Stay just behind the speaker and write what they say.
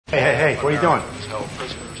Hey, what are you doing? Tell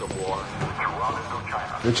prisoners of war.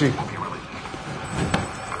 Richie?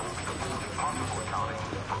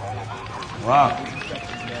 Wow.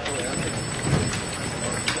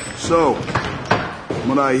 So, from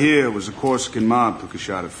what I hear was the Corsican mob took a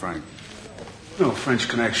shot at Frank. No, French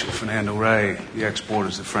connection, Fernando Rey, the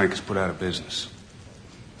exporters that Frank has put out of business.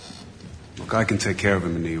 Look, I can take care of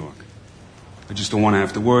him in New York. I just don't want to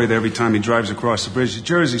have to worry that every time he drives across the bridge to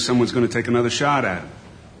Jersey, someone's going to take another shot at him.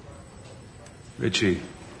 Richie,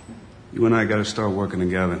 you and I got to start working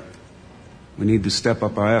together. We need to step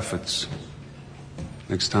up our efforts.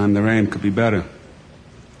 Next time their aim could be better.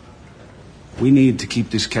 We need to keep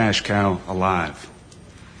this cash cow alive.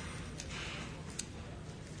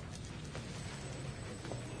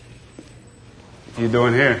 What are you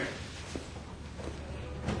doing here?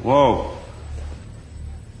 Whoa.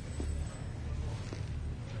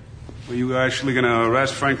 Were you actually going to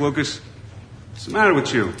arrest Frank Lucas? What's the matter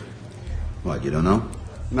with you? What, you don't know?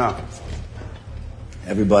 No.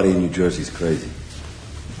 Everybody in New Jersey's crazy.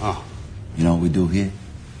 Oh. You know what we do here?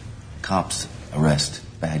 Cops arrest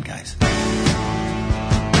bad guys.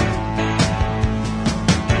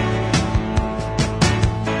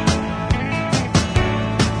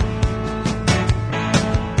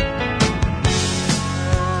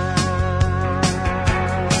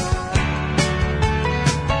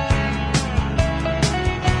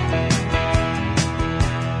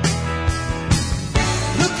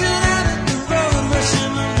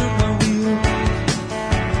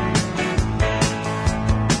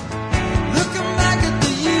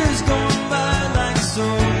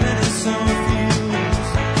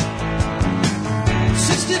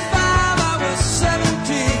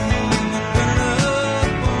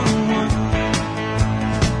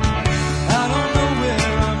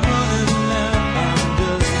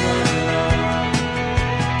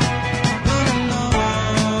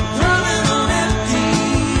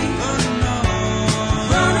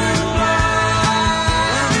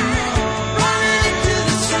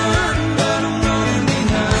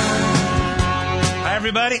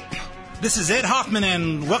 This is Ed Hoffman,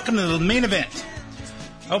 and welcome to the main event.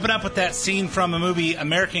 Open up with that scene from a movie,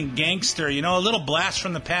 American Gangster. You know, a little blast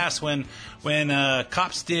from the past when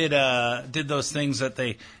cops did those things that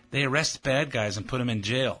they arrest bad guys and put them in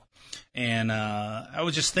jail. And I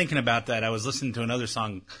was just thinking about that. I was listening to another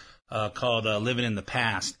song called "Living in the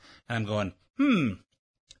Past," and I'm going,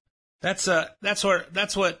 that's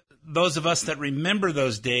what those of us that remember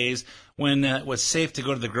those days when it was safe to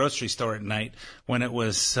go to the grocery store at night, when it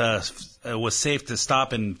was safe to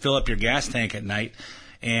stop and fill up your gas tank at night,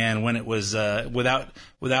 and when it was without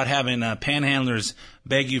having panhandlers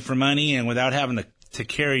beg you for money and without having to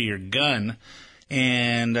carry your gun.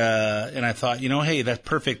 And I thought, hey, that's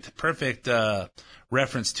perfect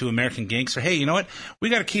reference to American Gangster. Hey, you know what? We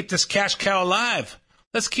got to keep this cash cow alive.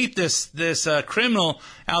 Let's keep this criminal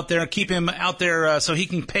out there, keep him out there so he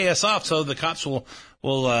can pay us off, so the cops will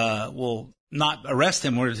not arrest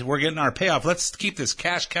him. We're getting our payoff. Let's keep this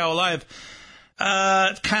cash cow alive.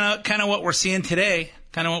 Kind of what we're seeing today.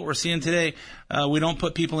 We don't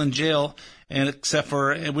put people in jail, and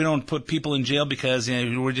we don't put people in jail because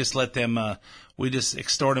we just let them. We just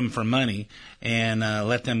extort them for money and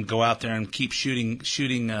let them go out there and keep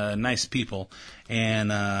shooting nice people and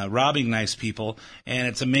robbing nice people. And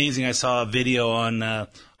it's amazing. I saw a video on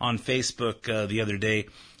Facebook the other day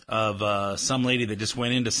of some lady that just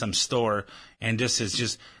went into some store and is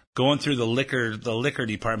just going through the liquor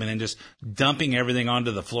department and just dumping everything onto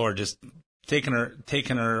the floor, just taking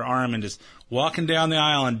her arm and just walking down the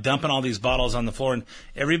aisle and dumping all these bottles on the floor, and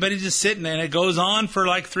everybody's just sitting, and it goes on for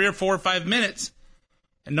like 3 or 4 or 5 minutes,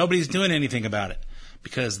 and nobody's doing anything about it,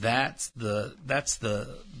 because that's the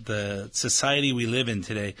society we live in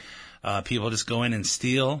today. People just go in and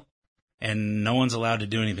steal, and no one's allowed to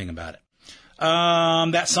do anything about it.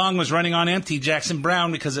 That song was Running on Empty, Jackson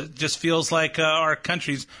Browne, because it just feels like our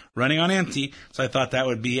country's running on empty. So I thought that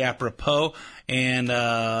would be apropos, and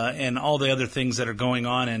all the other things that are going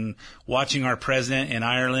on, and watching our president in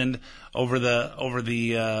Ireland over the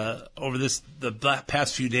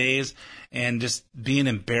past few days, and just being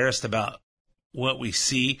embarrassed about what we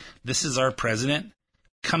see. This is our president.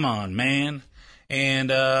 Come on, man. And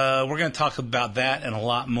we're going to talk about that and a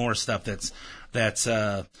lot more stuff that's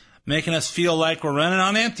making us feel like we're running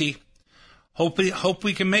on empty. Hope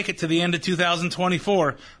we can make it to the end of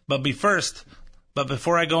 2024. But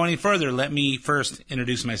before I go any further, let me first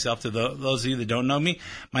introduce myself to those of you that don't know me.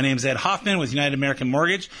 My name is Ed Hoffman with United American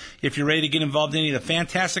Mortgage. If you're ready to get involved in any of the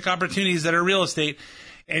fantastic opportunities that are real estate,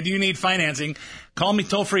 and you need financing, call me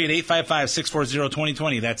toll free at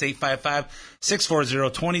 855-640-2020. That's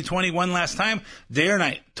 855-640-2020. One last time, day or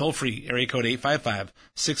night, toll free, area code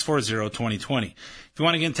 855-640-2020. If you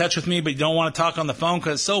want to get in touch with me, but you don't want to talk on the phone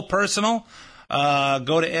because it's so personal,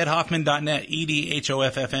 go to edhoffman.net,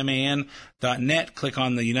 edhoffman.net. Click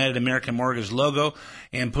on the United American Mortgage logo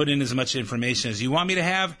and put in as much information as you want me to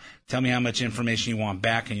have. Tell me how much information you want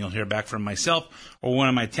back, and you'll hear back from myself or one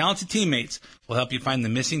of my talented teammates will help you find the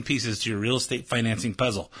missing pieces to your real estate financing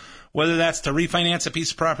puzzle. Whether that's to refinance a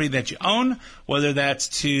piece of property that you own, whether that's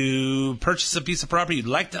to purchase a piece of property you'd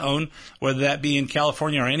like to own, whether that be in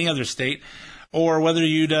California or any other state, or whether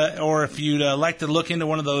if you'd like to look into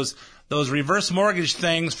one of those reverse mortgage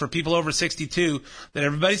things for people over 62 that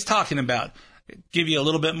everybody's talking about. Give you a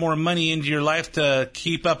little bit more money into your life to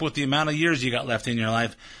keep up with the amount of years you got left in your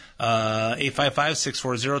life.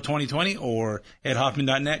 855-640-2020 or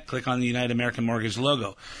edhoffman.net. Click on the United American Mortgage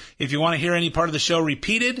logo. If you want to hear any part of the show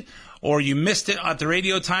repeated or you missed it at the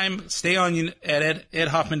radio time, stay on at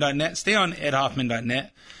edhoffman.net. Stay on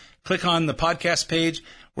edhoffman.net. Click on the podcast page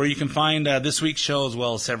where you can find this week's show as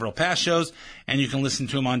well as several past shows, and you can listen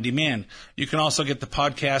to them on demand. You can also get the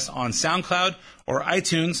podcast on SoundCloud or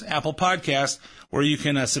iTunes, Apple Podcasts, where you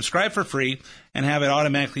can subscribe for free and have it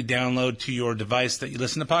automatically download to your device that you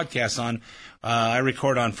listen to podcasts on. I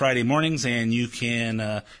record on Friday mornings, and you can,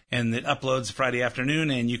 and it uploads Friday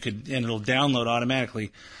afternoon, and it'll download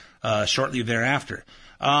automatically shortly thereafter.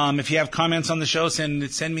 If you have comments on the show, send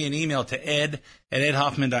me an email to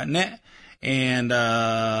ed@edhoffman.net. And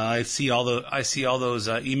I see all those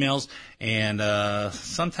emails, and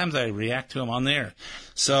sometimes I react to them on there.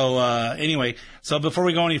 So anyway, so before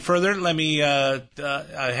we go any further, let me I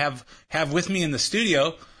have with me in the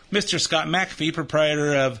studio Mr. Scott McAfee,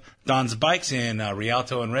 proprietor of Don's Bikes in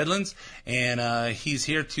Rialto and Redlands, and he's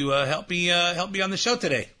here to help me on the show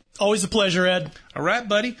today. Always a pleasure, Ed. All right,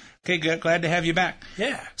 buddy. Okay, glad to have you back.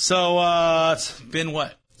 Yeah. So it's been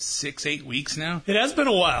what? 6-8 weeks now. It has been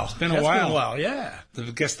a while. It's been a while. Yeah. I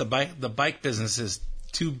guess the bike business is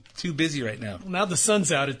too busy right now. Well, now the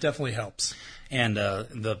sun's out, it definitely helps. And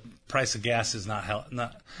the price of gas is not. No.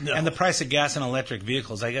 And the price of gas in electric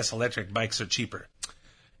vehicles. I guess electric bikes are cheaper.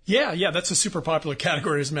 Yeah, that's a super popular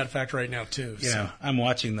category as a matter of fact right now too. Yeah, so. I'm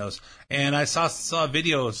watching those, and I saw a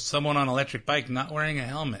video of someone on an electric bike not wearing a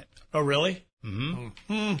helmet. Oh, really?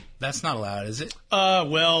 Mm-hmm. That's not allowed, is it?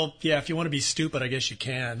 Well, yeah, if you want to be stupid, I guess you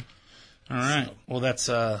can. All right. So. Well, that's,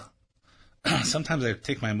 sometimes I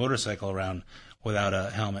take my motorcycle around without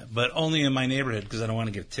a helmet, but only in my neighborhood because I don't want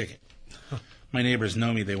to get a ticket. My neighbors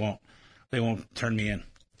know me. They won't turn me in.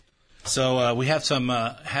 So, we have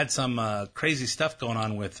had some crazy stuff going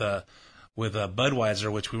on with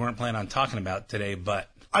Budweiser, which we weren't planning on talking about today, but.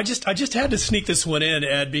 I just had to sneak this one in,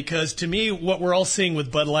 Ed, because to me, what we're all seeing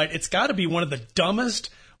with Bud Light, it's got to be one of the dumbest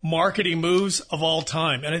marketing moves of all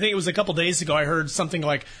time. And I think it was a couple days ago I heard something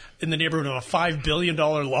like in the neighborhood of a $5 billion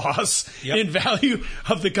loss in value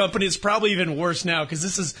of the company. It's probably even worse now because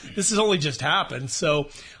this has only just happened. So,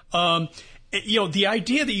 the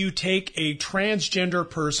idea that you take a transgender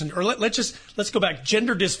person, or let's go back,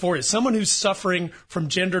 gender dysphoria, someone who's suffering from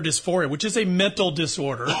gender dysphoria, which is a mental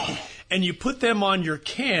disorder, and you put them on your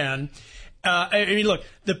can. I mean, look,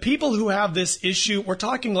 the people who have this issue, we're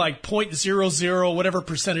talking like 0.00 whatever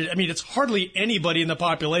percentage. I mean, it's hardly anybody in the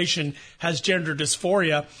population has gender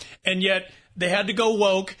dysphoria, and yet they had to go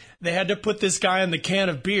woke. They had to put this guy on the can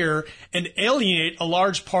of beer and alienate a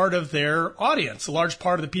large part of their audience, a large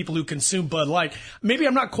part of the people who consume Bud Light. Maybe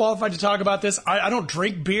I'm not qualified to talk about this. I don't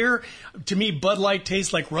drink beer. To me, Bud Light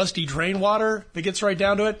tastes like rusty drain water if it gets right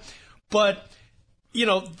down to it. But,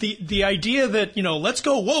 the idea that, let's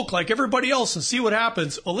go woke like everybody else and see what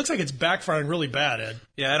happens. Well, it looks like it's backfiring really bad, Ed.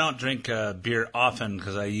 Yeah, I don't drink beer often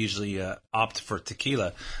because I usually opt for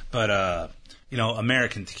tequila. But,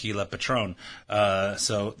 American tequila, Patron.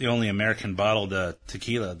 So the only American bottled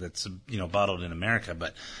tequila that's, bottled in America.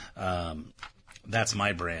 But that's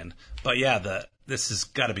my brand. But yeah, this has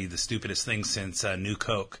got to be the stupidest thing since New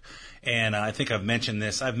Coke. And I think I've mentioned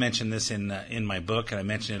this. I've mentioned this in my book, and I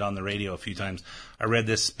mentioned it on the radio a few times. I read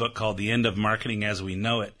this book called The End of Marketing as We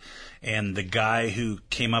Know It. And the guy who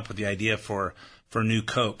came up with the idea for New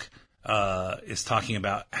Coke is talking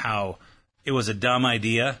about how it was a dumb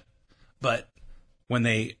idea, but when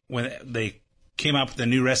they came up with a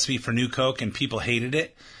new recipe for New Coke and people hated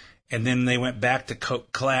it, and then they went back to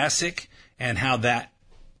Coke Classic and how that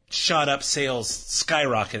shot up, sales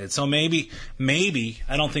skyrocketed. So maybe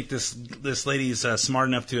I don't think this lady's smart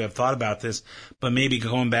enough to have thought about this, but maybe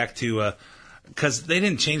going back to because they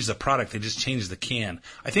didn't change the product, they just changed the can.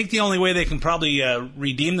 I think the only way they can probably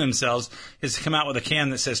redeem themselves is to come out with a can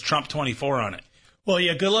that says Trump 24 on it. Well,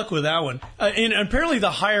 yeah, good luck with that one. And apparently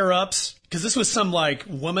the higher-ups, because this was some,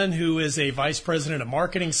 woman who is a vice president of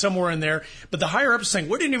marketing somewhere in there, but the higher-ups saying,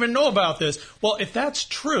 we didn't even know about this. Well, if that's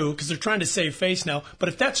true, because they're trying to save face now, but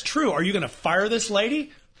if that's true, are you going to fire this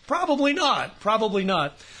lady? Probably not. Probably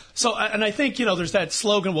not. So, and I think, there's that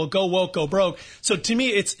slogan, well, go woke, go broke. So to me,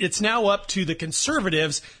 it's now up to the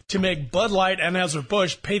conservatives to make Bud Light and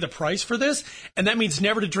Anheuser-Busch pay the price for this. And that means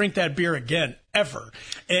never to drink that beer again, ever.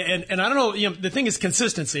 And I don't know, the thing is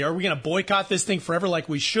consistency. Are we going to boycott this thing forever like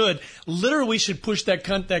we should? Literally, we should push that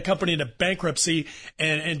company into bankruptcy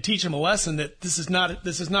and teach them a lesson that this is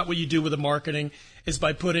not what you do with the marketing. Is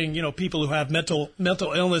by putting, people who have mental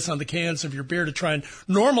illness on the cans of your beer to try and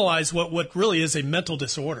normalize what really is a mental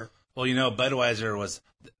disorder. Well, Budweiser was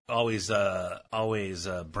always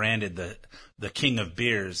branded the king of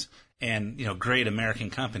beers, and great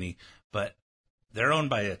American company, but they're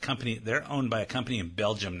owned by a company. They're owned by a company in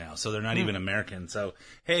Belgium now, so they're not even American. So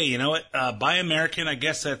hey, you know what? Buy American. I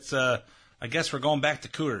guess that's. I guess we're going back to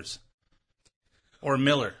Coors or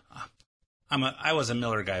Miller. I was a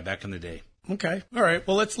Miller guy back in the day. Okay. All right.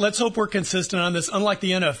 Well, let's hope we're consistent on this. Unlike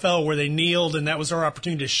the NFL where they kneeled and that was our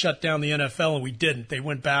opportunity to shut down the NFL and we didn't. They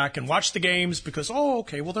went back and watched the games because, well,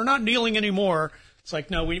 they're not kneeling anymore. It's like,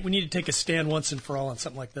 no, we need to take a stand once and for all on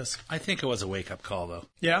something like this. I think it was a wake-up call, though.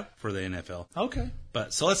 Yeah? For the NFL. Okay.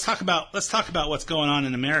 But so let's talk about what's going on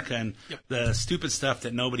in America and the stupid stuff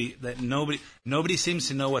that nobody seems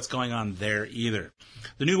to know what's going on there either.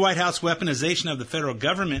 The new White House weaponization of the federal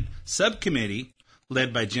government subcommittee,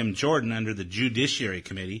 led by Jim Jordan under the Judiciary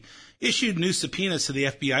Committee, issued new subpoenas to the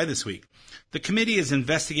FBI this week. The committee is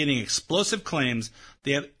investigating explosive claims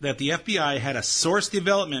that the FBI had a source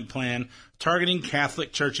development plan targeting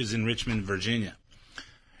Catholic churches in Richmond, Virginia.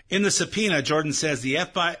 In the subpoena, Jordan says the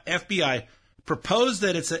FBI proposed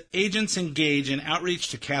that its agents engage in outreach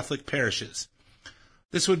to Catholic parishes.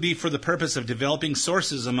 This would be for the purpose of developing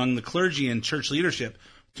sources among the clergy and church leadership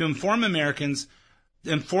to inform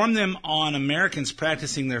them on Americans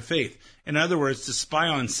practicing their faith. In other words, to spy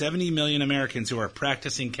on 70 million Americans who are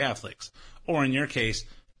practicing Catholics, or in your case,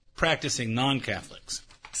 practicing non-Catholics.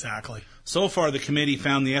 Exactly. So far, the committee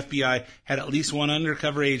found the FBI had at least one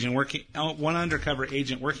undercover agent working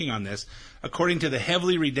on this, according to the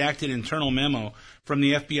heavily redacted internal memo from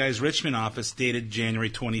the FBI's Richmond office dated January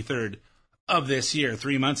 23rd of this year,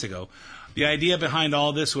 3 months ago. The idea behind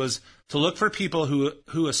all this was to look for people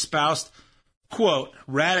who espoused, quote,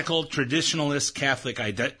 radical traditionalist Catholic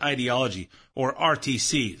ideology, or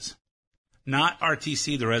RTCs. Not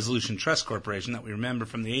RTC, the Resolution Trust Corporation that we remember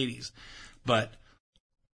from the 80s, but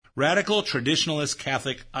radical traditionalist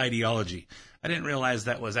Catholic ideology. I didn't realize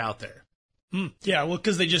that was out there. Yeah, well,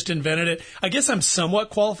 because they just invented it. I guess I'm somewhat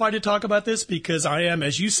qualified to talk about this because I am,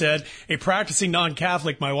 as you said, a practicing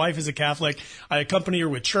non-Catholic. My wife is a Catholic. I accompany her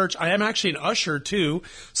with church. I am actually an usher, too,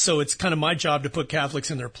 so it's kind of my job to put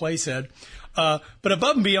Catholics in their place, Ed. But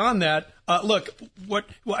above and beyond that,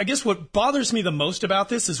 I guess what bothers me the most about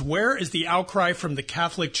this is where is the outcry from the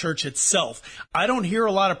Catholic Church itself? I don't hear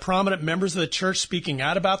a lot of prominent members of the church speaking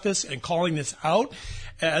out about this and calling this out,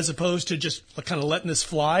 as opposed to just kind of letting this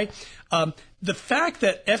fly. The fact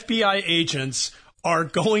that FBI agents are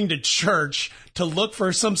going to church to look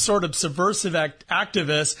for some sort of subversive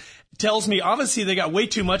activist tells me obviously they got way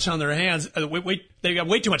too much on their hands. They got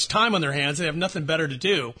way too much time on their hands. They have nothing better to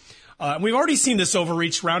do. We've already seen this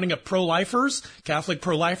overreach rounding up pro-lifers, Catholic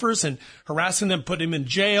pro-lifers, and harassing them, putting them in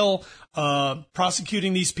jail,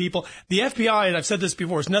 prosecuting these people. The FBI, and I've said this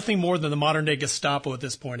before, is nothing more than the modern-day Gestapo at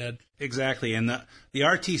this point, Ed. Exactly. And the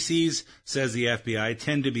RTCs, says the FBI,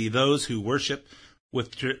 tend to be those who worship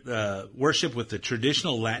with the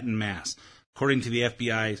traditional Latin Mass. According to the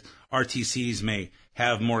FBI, RTCs may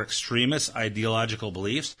have more extremist ideological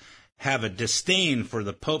beliefs, have a disdain for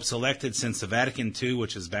the popes elected since the Vatican II,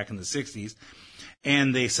 which is back in the 60s,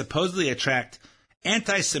 and they supposedly attract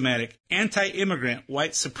anti-Semitic, anti-immigrant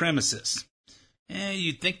white supremacists.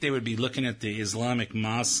 You'd think they would be looking at the Islamic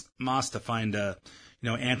mosque to find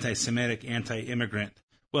anti-Semitic, anti-immigrant.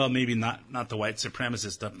 Well, maybe not the white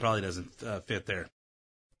supremacist stuff. Probably doesn't fit there.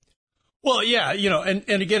 Well, yeah,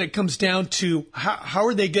 and again, it comes down to how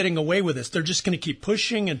are they getting away with this? They're just going to keep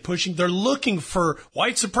pushing and pushing. They're looking for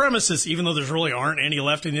white supremacists, even though there really aren't any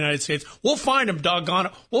left in the United States. We'll find them, doggone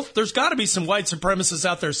it. Well, there's got to be some white supremacists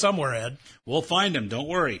out there somewhere, Ed. We'll find them. Don't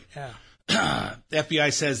worry. Yeah. The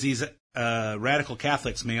FBI says these radical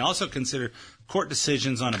Catholics may also consider court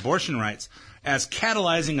decisions on abortion rights as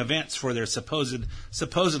catalyzing events for their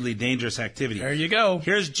supposedly dangerous activity. There you go.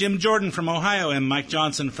 Here's Jim Jordan from Ohio and Mike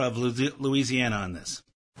Johnson from Louisiana on this.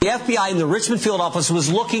 The FBI in the Richmond field office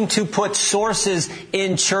was looking to put sources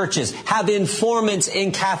in churches, have informants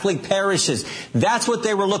in Catholic parishes. That's what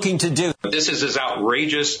they were looking to do. This is as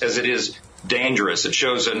outrageous as it is dangerous. It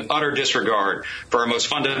shows an utter disregard for our most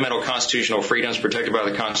fundamental constitutional freedoms protected by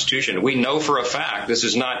the Constitution. We know for a fact, this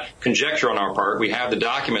is not conjecture on our part, we have the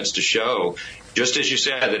documents to show, just as you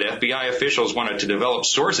said, that FBI officials wanted to develop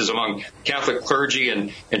sources among Catholic clergy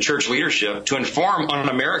and church leadership to inform on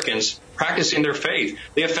Americans practicing their faith.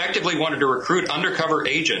 They effectively wanted to recruit undercover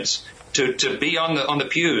agents to be on the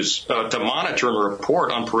pews, to monitor and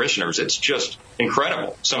report on parishioners. It's just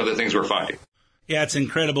incredible, some of the things we're finding. Yeah, it's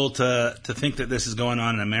incredible to think that this is going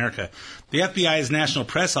on in America. The FBI's National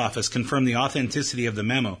Press Office confirmed the authenticity of the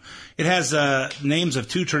memo. It has names of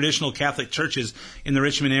 2 traditional Catholic churches in the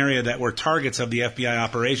Richmond area that were targets of the FBI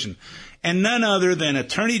operation. And none other than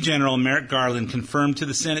Attorney General Merrick Garland confirmed to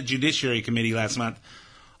the Senate Judiciary Committee last month,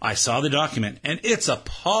 I saw the document, and it's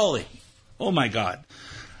appalling. Oh, my God.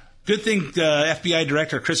 Good thing FBI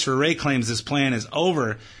Director Christopher Wray claims this plan is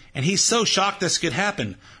over, and he's so shocked this could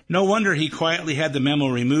happen. No wonder he quietly had the memo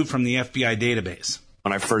removed from the FBI database.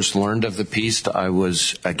 When I first learned of the piece, I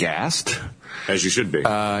was aghast. As you should be.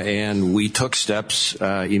 And we took steps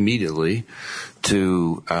immediately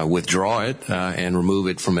to withdraw it and remove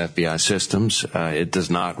it from FBI systems. It does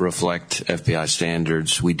not reflect FBI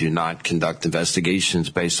standards. We do not conduct investigations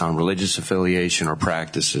based on religious affiliation or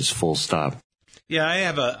practices, full stop. Yeah, I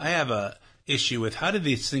have a issue with how did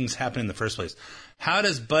these things happen in the first place? How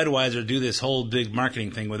does Budweiser do this whole big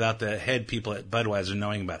marketing thing without the head people at Budweiser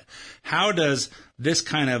knowing about it? How does this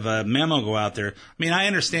kind of a memo go out there? I mean, I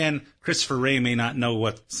understand Christopher Wray may not know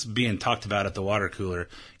what's being talked about at the water cooler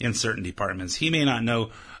in certain departments. He may not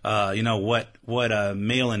know, what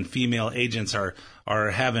male and female agents are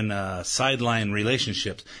having sideline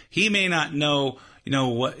relationships. He may not know,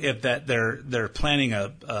 what if that they're planning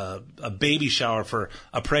a baby shower for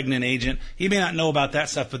a pregnant agent. He may not know about that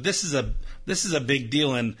stuff, but this is a big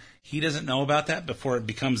deal, and he doesn't know about that before it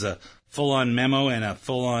becomes a full-on memo and a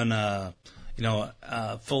full-on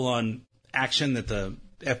action that the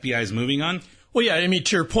FBI is moving on. Well, yeah, I mean,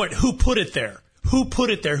 to your point, who put it there? Who put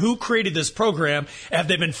it there? Who created this program? Have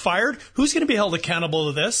they been fired? Who's going to be held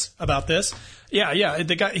accountable to about this? Yeah.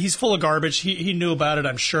 The guy, he's full of garbage. He knew about it,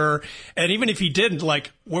 I'm sure. And even if he didn't,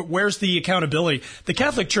 where's the accountability? The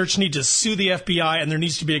Catholic Church needs to sue the FBI, and there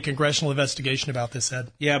needs to be a congressional investigation about this,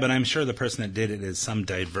 Ed. Yeah, but I'm sure the person that did it is some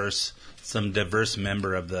diverse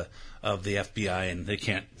member of the FBI, and they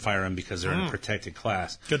can't fire him because they're in a protected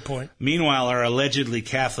class. Good point. Meanwhile, our allegedly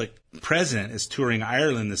Catholic president is touring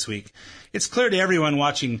Ireland this week. It's clear to everyone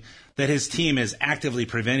watching that his team is actively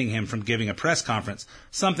preventing him from giving a press conference,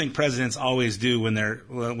 something presidents always do when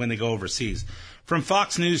they go overseas. From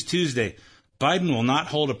Fox News Tuesday, Biden will not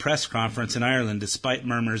hold a press conference in Ireland despite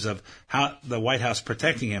murmurs of how the White House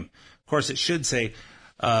protecting him. Of course, it should say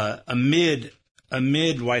amid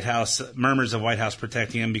White House murmurs of White House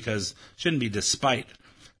protecting him, because it shouldn't be despite.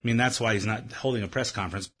 I mean, that's why he's not holding a press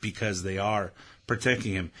conference, because they are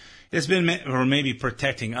protecting him. It's been, or maybe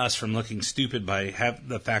protecting us from looking stupid by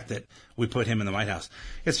the fact that we put him in the White House.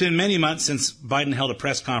 It's been many months since Biden held a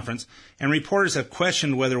press conference, and reporters have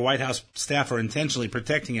questioned whether White House staff are intentionally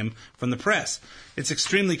protecting him from the press. It's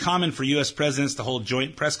extremely common for U.S. presidents to hold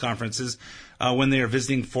joint press conferences when they are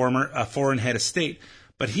visiting a foreign head of state,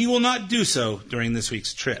 but he will not do so during this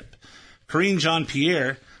week's trip. Karine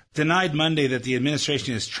Jean-Pierre denied Monday that the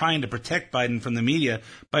administration is trying to protect Biden from the media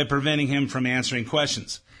by preventing him from answering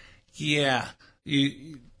questions. Yeah,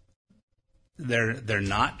 they're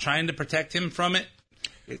not trying to protect him from it.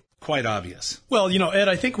 It's quite obvious. Well, Ed,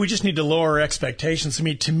 I think we just need to lower our expectations. I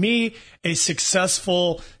mean, to me, a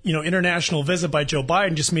successful, international visit by Joe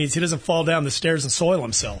Biden just means he doesn't fall down the stairs and soil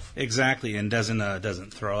himself. Exactly, and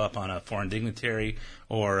doesn't throw up on a foreign dignitary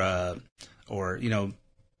or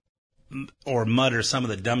mutter some of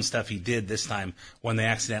the dumb stuff he did this time when they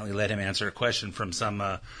accidentally let him answer a question from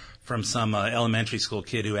some elementary school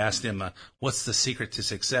kid who asked him, what's the secret to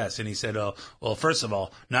success? And he said, well, first of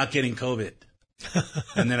all, not getting COVID.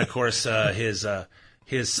 And then, of course, his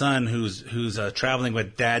son, who's traveling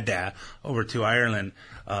with Dad over to Ireland,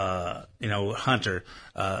 Hunter,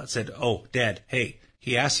 said, oh, Dad, hey,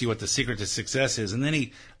 he asked you what the secret to success is. And then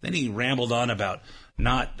he rambled on about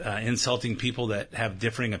not insulting people that have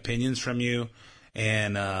differing opinions from you.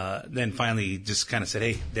 And then finally he just kind of said,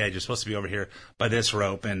 hey, Dad, you're supposed to be over here by this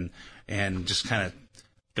rope, and just kind of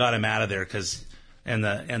got him out of there, and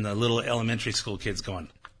the little elementary school kid's going,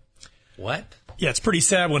 What? Yeah, it's pretty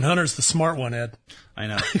sad when Hunter's the smart one, Ed. I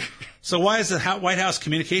know. So why is the White House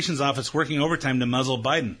Communications Office working overtime to muzzle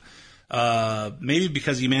Biden? Maybe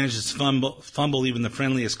because he manages to fumble even the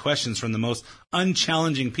friendliest questions from the most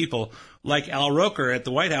unchallenging people, like Al Roker at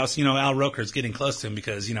the White House. You know, Al Roker's getting close to him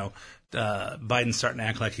because, Biden's starting to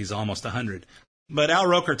act like he's almost 100. But Al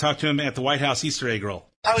Roker talked to him at the White House Easter egg roll.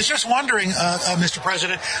 I was just wondering, Mr.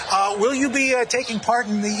 President, will you be taking part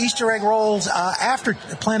in the Easter egg rolls after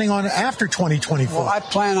 2024? Well, I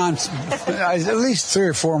plan on at least 3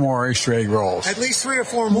 or 4 more Easter egg rolls. At least 3 or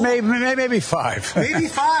 4 more? Maybe 5. Maybe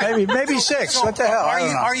 5? maybe 6. So what the hell?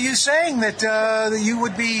 Are you saying that you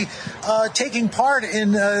would be taking part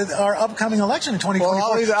in our upcoming election in 2024?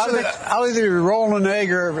 Well, I'll either roll an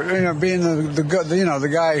egg or being the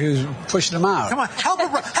guy who's pushing them out. Come on, help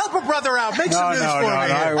a brother out. Make some news for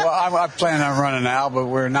me. I plan on running Al, but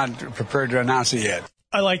we're not prepared to announce it yet.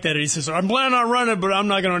 I like that. He says, I'm planning on running, but I'm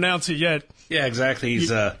not going to announce it yet. Yeah, exactly.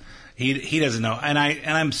 He's he doesn't know. And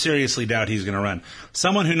I'm seriously doubt he's going to run.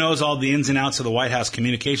 Someone who knows all the ins and outs of the White House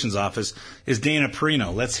Communications Office is Dana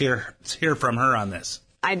Perino. Let's hear from her on this.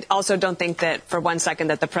 I also don't think that for one second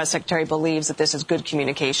that the press secretary believes that this is good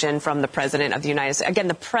communication from the president of the United States. Again,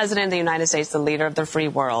 the president of the United States, the leader of the free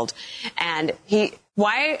world. And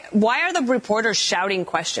why are the reporters shouting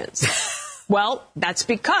questions? Well, that's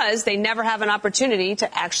because they never have an opportunity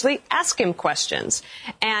to actually ask him questions.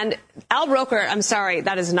 And Al Roker, I'm sorry,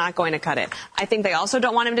 that is not going to cut it. I think they also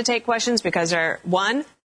don't want him to take questions because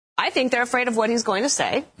I think they're afraid of what he's going to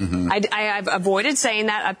say. Mm-hmm. I've avoided saying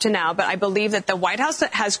that up to now, but I believe that the White House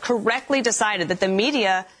has correctly decided that the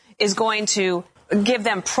media is going to give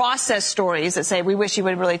them process stories that say, we wish you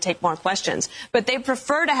would really take more questions. But they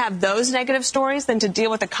prefer to have those negative stories than to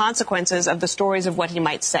deal with the consequences of the stories of what he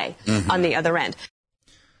might say on the other end.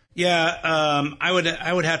 Yeah, I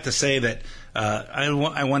would have to say that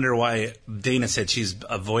I wonder why Dana said she's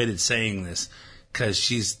avoided saying this. Because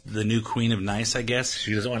she's the new queen of nice, I guess.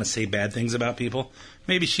 She doesn't want to say bad things about people.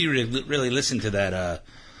 Maybe she really listened to that,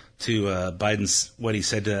 to Biden's, what he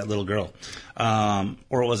said to that little girl.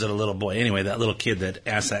 Or was it a little boy? Anyway, that little kid that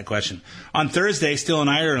asked that question. On Thursday, still in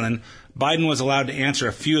Ireland, Biden was allowed to answer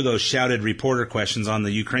a few of those shouted reporter questions on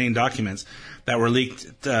the Ukraine documents that were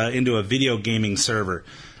leaked into a video gaming server.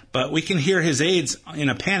 But we can hear his aides in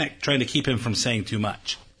a panic trying to keep him from saying too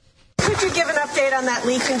much. Could you give an update on that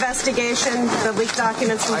leak investigation, the leaked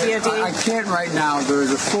documents from DOD? I can't right now. There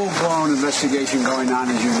is a full-blown investigation going on,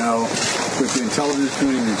 as you know, with the intelligence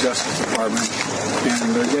community and the Justice Department,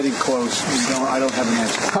 and they're getting close. I don't have an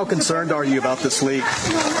answer. How concerned are you about this leak?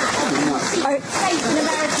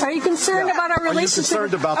 Are you concerned about our relationship? Are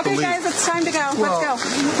you concerned about the leak? Okay, guys, it's time to go. Let's go.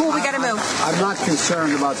 Cool, we got to move. I'm not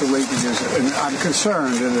concerned about the leakages. I'm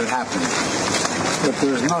concerned that it happened. But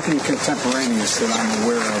there's nothing contemporaneous that I'm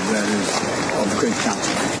aware of that is of great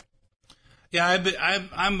consequence. Yeah,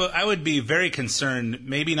 I would be very concerned,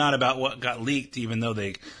 maybe not about what got leaked, even though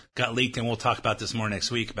they got leaked, and we'll talk about this more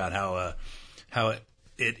next week, about how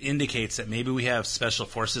it indicates that maybe we have special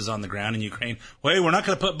forces on the ground in Ukraine. Well, we're not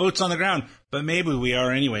going to put boots on the ground, but maybe we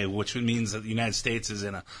are anyway, which means that the United States is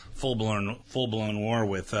in a full-blown war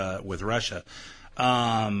with Russia.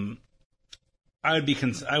 I would be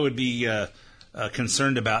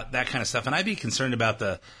concerned about that kind of stuff, and I'd be concerned about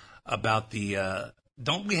the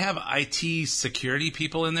don't we have IT security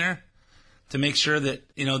people in there to make sure that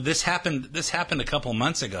this happened a couple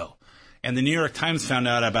months ago, and the New York Times found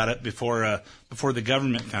out about it before the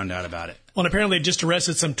government found out about it. Well, and apparently they just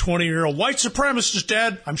arrested some 20-year-old white supremacist,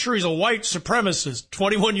 Dad. I'm sure he's a white supremacist,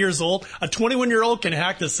 21 years old. A 21-year-old can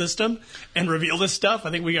hack the system and reveal this stuff.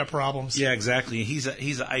 I think we got problems. Yeah, exactly. He's an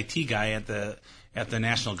IT guy at the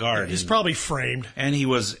National Guard. He's probably framed. And he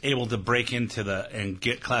was able to break into and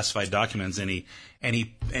get classified documents, and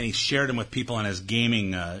he shared them with people in his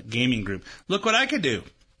gaming group. Look what I could do.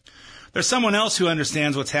 There's someone else who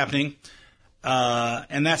understands what's happening,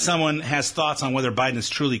 and that someone has thoughts on whether Biden is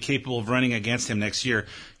truly capable of running against him next year.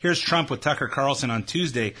 Here's Trump with Tucker Carlson on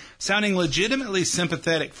Tuesday, sounding legitimately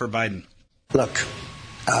sympathetic for Biden. Look,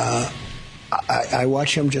 I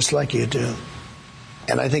watch him just like you do,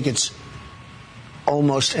 and I think it's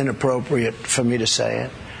almost inappropriate for me to say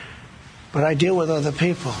it, but I deal with other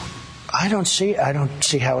people. I don't see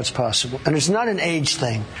how it's possible. And it's not an age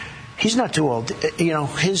thing. He's not too old.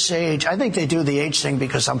 His age, I think they do the age thing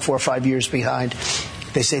because I'm 4 or 5 years behind.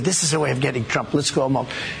 They say, this is a way of getting Trump. Let's go home.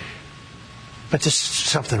 But there's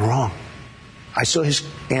something wrong. I saw his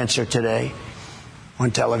answer today on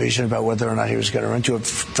television about whether or not he was going to run to a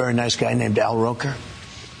very nice guy named Al Roker.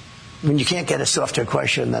 I mean, you can't get a softer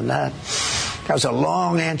question than that. That was a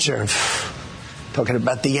long answer, talking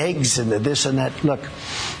about the eggs and the this and that. Look,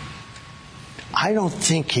 I don't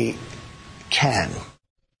think he can.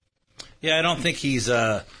 Yeah, I don't think he's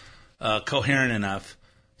coherent enough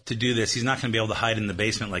to do this. He's not going to be able to hide in the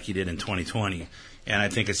basement like he did in 2020. And I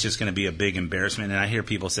think it's just going to be a big embarrassment. And I hear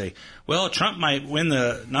people say, well, Trump might win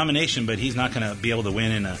the nomination, but he's not going to be able to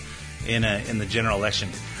win in the general election.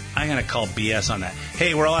 I'm going to call BS on that.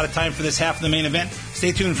 Hey, we're all out of time for this half of the main event.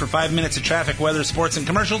 Stay tuned for 5 minutes of traffic, weather, sports, and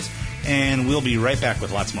commercials, and we'll be right back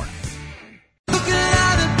with lots more.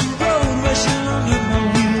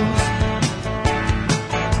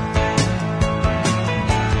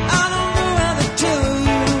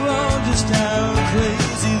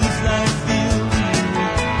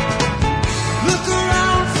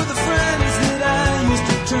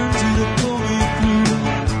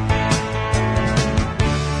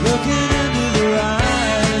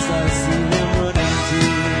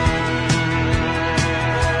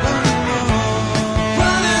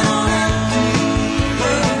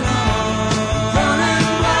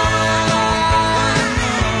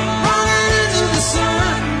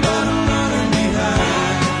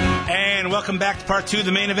 Welcome back to part 2 of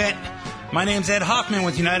the main event. My name's Ed Hoffman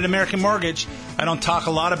with United American Mortgage. I don't talk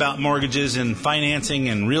a lot about mortgages and financing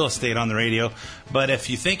and real estate on the radio, but if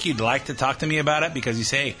you think you'd like to talk to me about it because you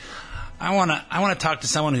say, I want to talk to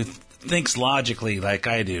someone who thinks logically like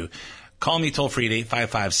I do, call me toll free at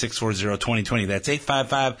 855-640-2020. That's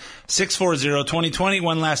 855-640-2020.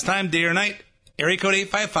 One last time, day or night, area code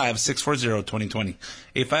 855-640-2020.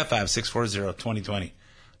 855-640-2020.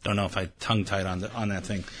 Don't know if I tongue-tied on that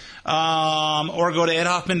thing. Or go to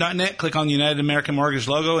edhoffman.net, click on the United American Mortgage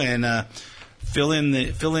logo, and fill in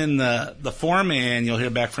the form, and you'll hear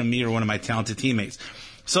back from me or one of my talented teammates.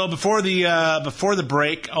 So before the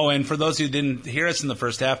break, and for those who didn't hear us in the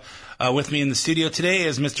first half, with me in the studio today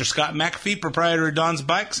is Mr. Scott McAfee, proprietor of Don's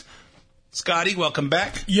Bikes. Scotty, welcome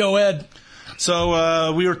back. Yo, Ed.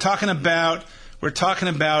 So we were talking about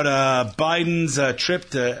Biden's trip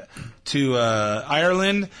to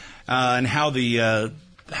Ireland and how the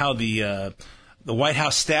White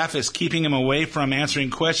House staff is keeping him away from answering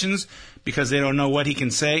questions because they don't know what he can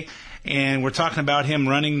say. And we're talking about him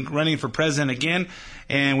running for president again.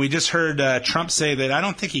 And we just heard Trump say that I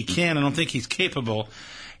don't think he can. I don't think he's capable.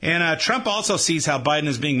 And Trump also sees how Biden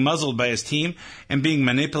is being muzzled by his team and being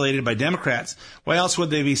manipulated by Democrats. Why else would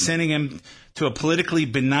they be sending him to a politically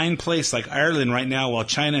benign place like Ireland right now while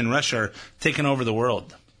China and Russia are taking over the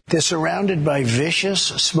world? They're surrounded by vicious,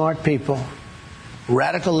 smart people,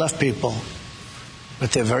 radical left people,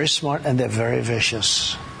 but they're very smart and they're very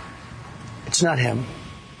vicious. It's not him.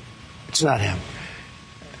 It's not him.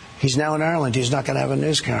 He's now in Ireland. He's not going to have a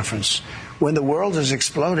news conference. When the world is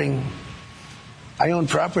exploding, I own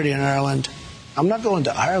property in Ireland. I'm not going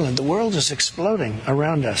to Ireland. The world is exploding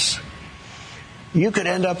around us. You could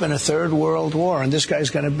end up in a third world war, and this guy's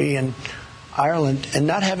going to be in Ireland and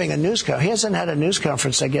not having a news conference. He hasn't had a news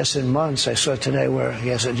conference, I guess, in months. I saw today where he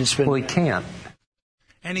hasn't. It's been. Well, he can't.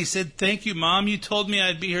 And he said, "Thank you, Mom. You told me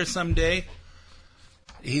I'd be here someday."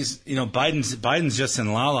 Biden's just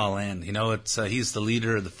in la la land. He's the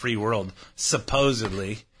leader of the free world,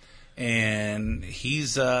 supposedly, and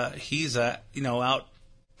he's out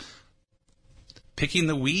picking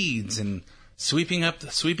the weeds and sweeping up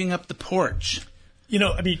the porch.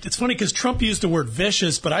 It's funny because Trump used the word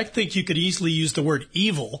vicious, but I think you could easily use the word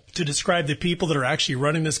evil to describe the people that are actually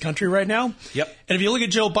running this country right now. Yep. And if you look at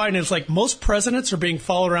Joe Biden, it's like most presidents are being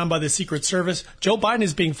followed around by the Secret Service. Joe Biden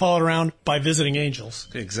is being followed around by visiting angels.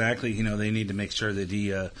 Exactly. They need to make sure that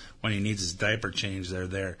he, when he needs his diaper changed, they're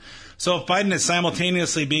there. So if Biden is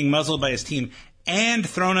simultaneously being muzzled by his team and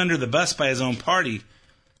thrown under the bus by his own party,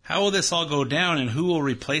 how will this all go down, and who will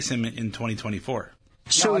replace him in 2024?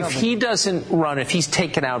 So if he doesn't run, if he's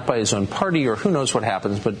taken out by his own party, or who knows what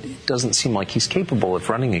happens, but it doesn't seem like he's capable of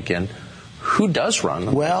running again, who does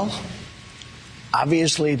run? Well,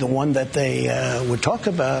 obviously the one that they would talk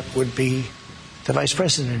about would be the vice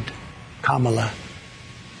president, Kamala.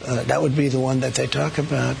 That would be the one that they talk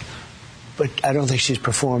about. But I don't think she's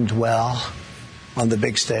performed well on the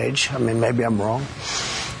big stage. I mean, maybe I'm wrong.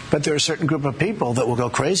 But there are a certain group of people that will go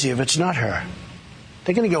crazy if it's not her.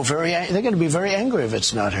 They're going to be very angry if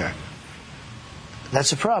it's not her.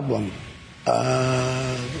 That's a problem.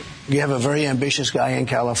 You have a very ambitious guy in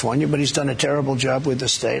California, but he's done a terrible job with the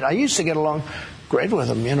state. I used to get along great with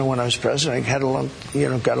him. When I was president, I got along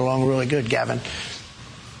really good, Gavin.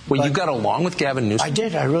 Well, you got along with Gavin Newsom? I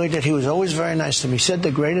did. I really did. He was always very nice to me. He said the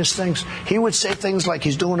greatest things. He would say things like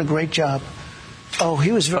he's doing a great job. Oh,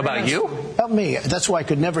 he was very nice. About you? About me. That's why I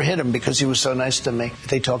could never hit him, because he was so nice to me.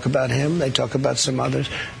 They talk about him. They talk about some others.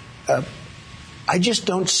 I just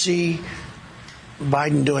don't see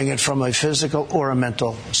Biden doing it from a physical or a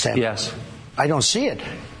mental standpoint. Yes. I don't see it.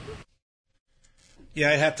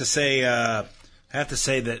 Yeah, I have to say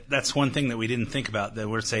that that's one thing that we didn't think about. That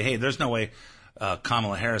we're saying, hey, there's no way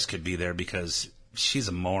Kamala Harris could be there because she's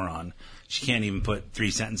a moron. She can't even put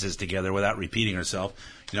 3 sentences together without repeating herself,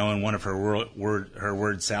 in one of her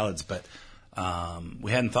word salads. But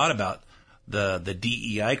we hadn't thought about the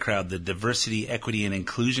DEI crowd, the diversity, equity, and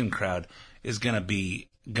inclusion crowd is gonna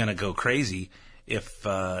go crazy if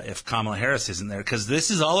Kamala Harris isn't there, because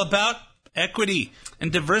this is all about equity and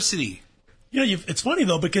diversity. It's funny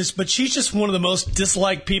though but she's just one of the most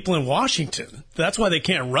disliked people in Washington. That's why they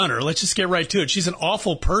can't run her. Let's just get right to it. She's an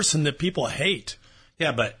awful person that people hate.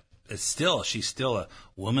 Yeah, but she's still a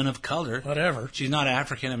woman of color. Whatever. She's not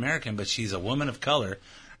African American, but she's a woman of color,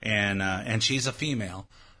 and she's a female,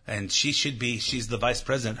 and she's the vice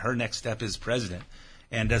president. Her next step is president,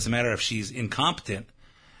 and it doesn't matter if she's incompetent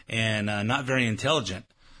and not very intelligent.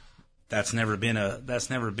 That's never been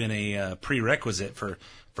a prerequisite for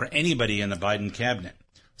anybody in the Biden cabinet.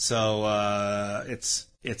 So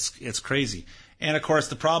it's crazy. And of course,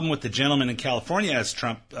 the problem with the gentleman in California, as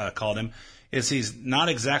Trump called him, is he's not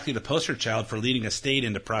exactly the poster child for leading a state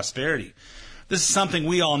into prosperity. This is something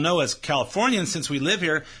we all know as Californians since we live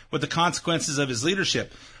here, with the consequences of his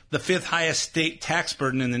leadership. The 5th highest state tax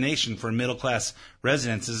burden in the nation for middle-class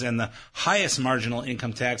residences, and the highest marginal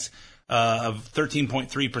income tax of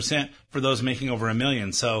 13.3% for those making over $1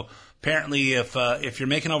 million. So apparently, if you're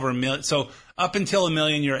making over $1 million, so up until $1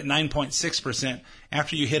 million, you're at 9.6%.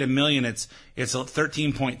 After you hit $1 million, it's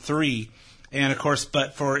 13.3%. And of course,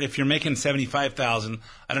 but if you're making $75,000,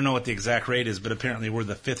 I don't know what the exact rate is, but apparently we're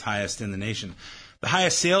the 5th highest in the nation. The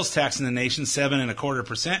highest sales tax in the nation,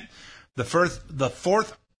 7.25%. The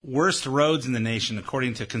 4th worst roads in the nation,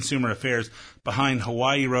 according to Consumer Affairs, behind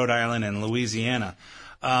Hawaii, Rhode Island, and Louisiana.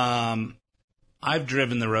 I've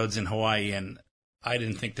driven the roads in Hawaii, and I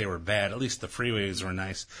didn't think they were bad. At least the freeways were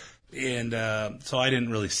nice, and so I didn't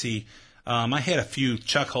really see. I had a few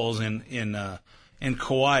chuck holes in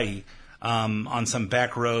Kauai on some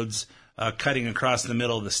back roads cutting across the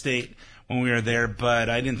middle of the state when we were there, but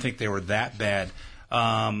I didn't think they were that bad.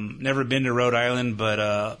 Never been to Rhode Island,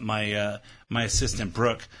 but my assistant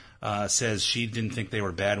Brooke says she didn't think they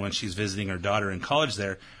were bad when she's visiting her daughter in college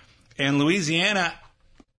there. And Louisiana,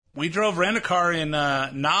 we drove rent-a-car in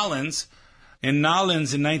Nolens. In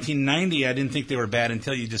Nolens in 1990, I didn't think they were bad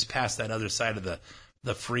until you just passed that other side of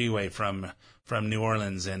the freeway from New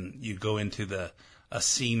Orleans, and you go into a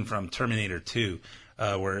scene from Terminator 2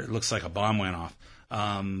 where it looks like a bomb went off.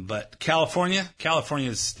 But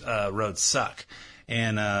California's roads suck,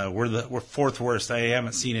 and we're 4th worst. I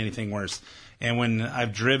haven't seen anything worse. And when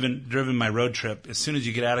I've driven my road trip, as soon as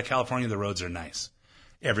you get out of California, the roads are nice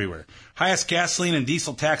everywhere. Highest gasoline and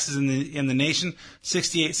diesel taxes in the nation,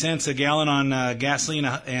 68 cents a gallon on gasoline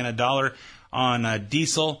and $1 on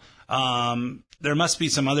diesel. There must be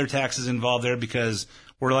some other taxes involved there, because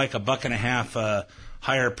we're like $1.50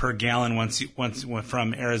 higher per gallon once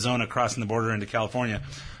from Arizona crossing the border into California.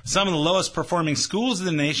 Some of the lowest performing schools in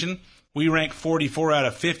the nation. We rank 44 out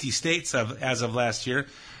of 50 states as of last year.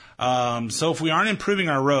 So if we aren't improving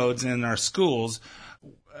our roads and our schools,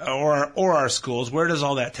 or our schools, where does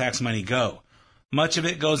all that tax money go? Much of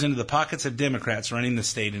it goes into the pockets of Democrats running the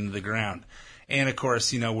state into the ground. And of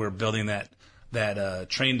course, we're building that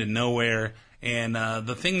train to nowhere. And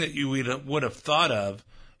the thing that you would have thought of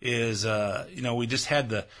is, we just had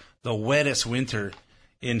the wettest winter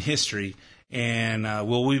in history. And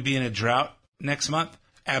will we be in a drought next month?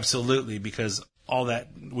 Absolutely, because all that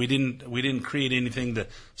we didn't create anything to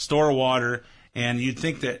store water. And you'd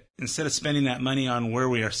think that instead of spending that money on where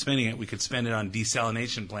we are spending it, we could spend it on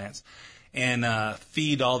desalination plants and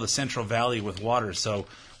feed all the Central Valley with water, so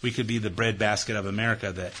we could be the breadbasket of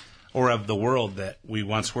America or of the world that we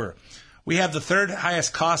once were. We have the 3rd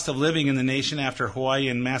highest cost of living in the nation after Hawaii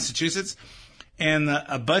and Massachusetts, and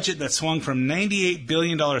a budget that swung from $98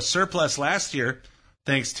 billion surplus last year,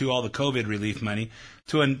 thanks to all the COVID relief money,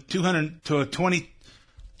 to a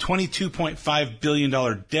 $22.5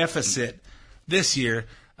 billion deficit this year.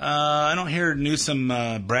 I don't hear Newsom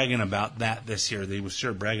bragging about that this year. They were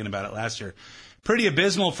sure bragging about it last year. Pretty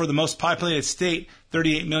abysmal for the most populated state,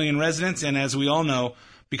 38 million residents, and as we all know,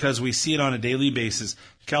 because we see it on a daily basis,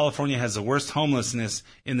 California has the worst homelessness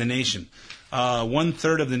in the nation.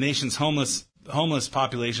 1/3 of the nation's homeless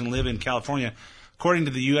population live in California, according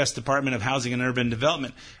to the U.S. Department of Housing and Urban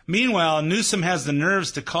Development. Meanwhile, Newsom has the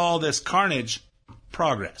nerves to call this carnage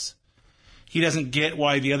progress. He doesn't get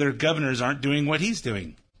why the other governors aren't doing what he's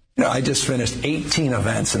doing. You know, I just finished 18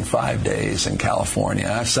 events in 5 days in California.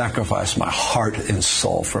 I've sacrificed my heart and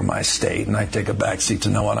soul for my state, and I take a backseat to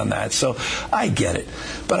no one on that. So I get it.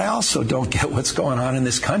 But I also don't get what's going on in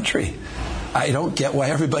this country. I don't get why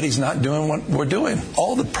everybody's not doing what we're doing.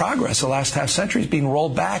 All the progress the last half century is being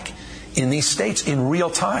rolled back in these states in real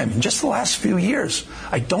time. In just the last few years,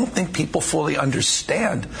 I don't think people fully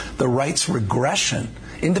understand the rights regression,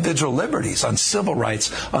 individual liberties, on civil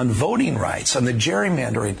rights, on voting rights, on the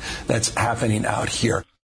gerrymandering that's happening out here.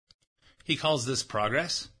 He calls this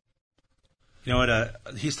progress. You know what?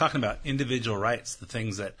 He's talking about individual rights, the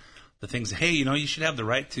things, hey, you know, you should have the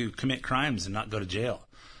right to commit crimes and not go to jail.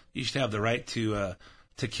 You should have the right to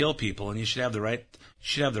kill people, and you should have the right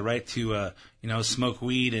to you know, smoke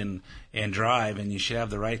weed and drive, and you should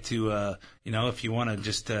have the right to you know, if you want to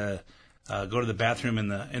just go to the bathroom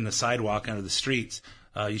in the sidewalk under the streets,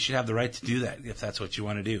 you should have the right to do that if that's what you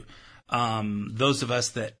want to do. Those of us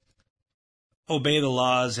that obey the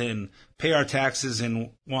laws and pay our taxes and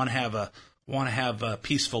want to have a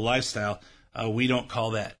peaceful lifestyle, we don't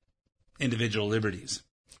call that individual liberties.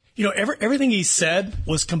 You know, everything he said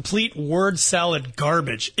was complete word salad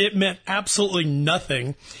garbage. It meant absolutely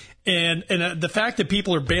nothing. And the fact that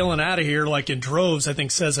people are bailing out of here like in droves, I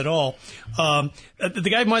think, says it all. The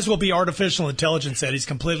guy might as well be artificial intelligence. That he's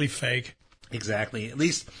completely fake. Exactly. At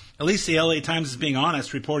least the LA Times is being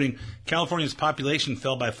honest, reporting California's population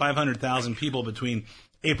fell by 500,000 people between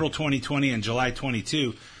April 2020 and July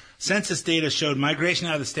 22. Census data showed migration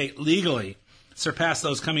out of the state legally surpassed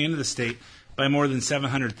those coming into the state by more than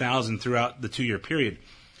 700,000 throughout the 2-year period.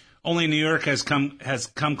 Only New York has come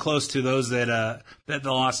close to those that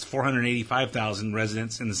lost 485,000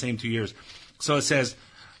 residents in the same 2 years. So it says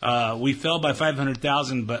we fell by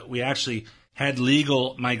 500,000, but we actually had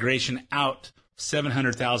legal migration out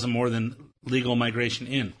 700,000 more than legal migration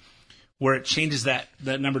in. Where it changes that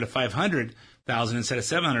number to 500,000 instead of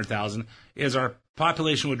 700,000 is our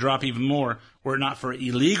population would drop even more were it not for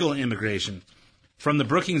illegal immigration. From the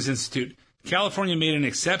Brookings Institute, California made an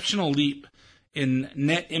exceptional leap in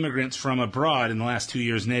net immigrants from abroad in the last 2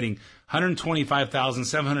 years, netting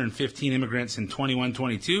 125,715 immigrants in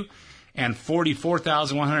 21-22 and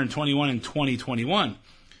 44,121 in 2021.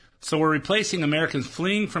 So we're replacing Americans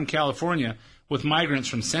fleeing from California with migrants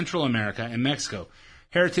from Central America and Mexico.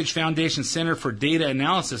 Heritage Foundation Center for Data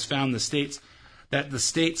Analysis found the states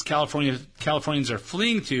Californians are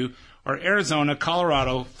fleeing to are Arizona,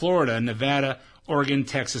 Colorado, Florida, Nevada, Oregon,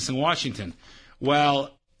 Texas, and Washington.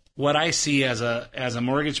 Well, what I see as a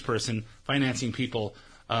mortgage person financing people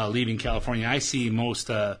leaving California, I see most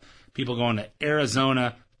people going to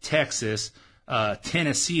Arizona, Texas,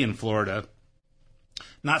 Tennessee, and Florida.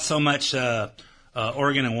 Not so much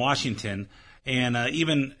Oregon and Washington, and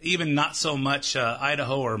even not so much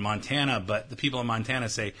Idaho or Montana. But the people in Montana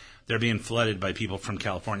say they're being flooded by people from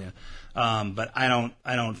California. But I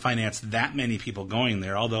don't finance that many people going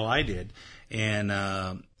there, although I did. And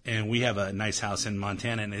we have a nice house in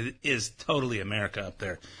Montana, and it is totally America up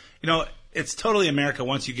there. You know, it's totally America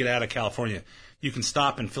once you get out of California. You can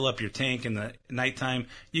stop and fill up your tank in the nighttime.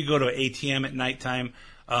 You go to an ATM at nighttime.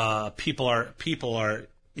 People are,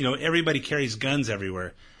 you know, everybody carries guns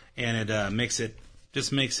everywhere, and it makes it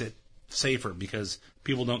safer because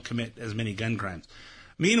people don't commit as many gun crimes.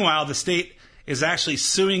 Meanwhile, the state is actually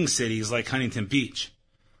suing cities like Huntington Beach.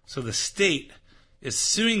 So the state is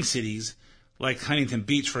suing cities like Huntington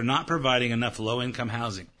Beach for not providing enough low-income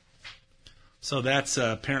housing. So that's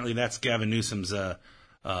apparently that's Gavin Newsom's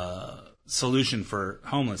solution for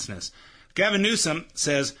homelessness. Gavin Newsom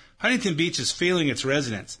says Huntington Beach is failing its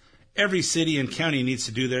residents. Every city and county needs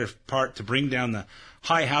to do their part to bring down the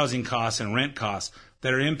high housing costs and rent costs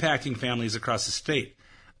that are impacting families across the state.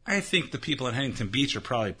 I think the people in Huntington Beach are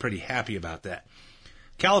probably pretty happy about that.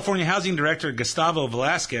 California Housing Director Gustavo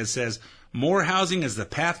Velasquez says more housing is the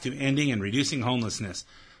path to ending and reducing homelessness.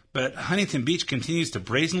 But Huntington Beach continues to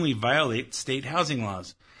brazenly violate state housing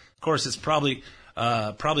laws. Of course, it's probably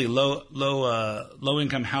low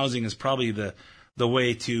income housing is probably the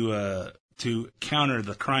way to counter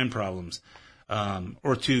the crime problems,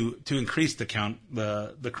 or to increase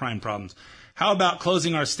the crime problems. How about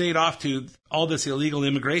closing our state off to all this illegal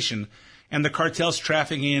immigration and the cartels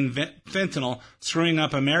trafficking in fentanyl, screwing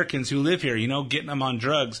up Americans who live here? You know, getting them on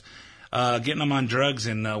drugs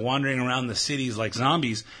and wandering around the cities like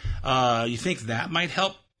zombies. You think that might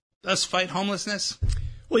help us fight homelessness?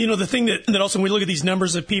 Well, the thing that also when we look at these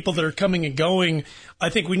numbers of people that are coming and going, I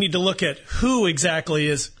think we need to look at who exactly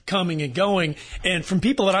is coming and going. And from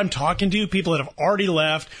people that I'm talking to, people that have already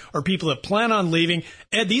left or people that plan on leaving,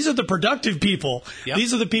 Ed, these are the productive people. Yep.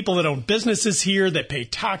 These are the people that own businesses here, that pay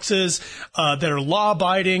taxes, that are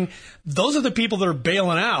law-abiding. Those are the people that are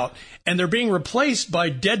bailing out, and they're being replaced by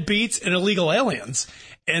deadbeats and illegal aliens.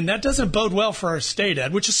 And that doesn't bode well for our state,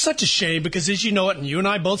 Ed, which is such a shame because, as you know it, and you and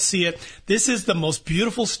I both see it, this is the most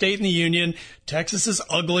beautiful state in the union. Texas is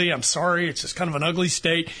ugly. I'm sorry. It's just kind of an ugly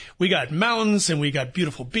state. We got mountains and we got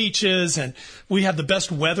beautiful beaches and we have the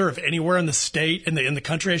best weather of anywhere in the state, in the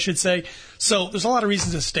country, I should say. So there's a lot of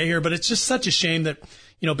reasons to stay here, but it's just such a shame that,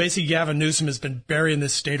 basically Gavin Newsom has been burying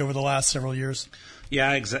this state over the last several years. Yeah,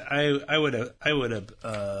 I would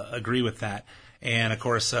agree with that. And of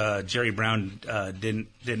course, Jerry Brown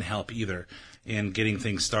didn't help either in getting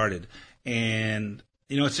things started. And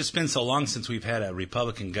it's just been so long since we've had a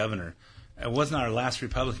Republican governor. Wasn't our last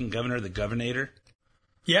Republican governor the governor?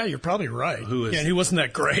 Yeah, you're probably right. And he wasn't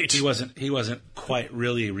that great. He wasn't quite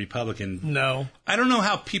really Republican. No. I don't know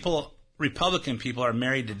how Republican people are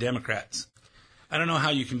married to Democrats. I don't know how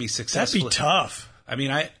you can be successful. That'd be tough. I mean,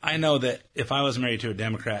 I know that if I was married to a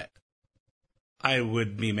Democrat, I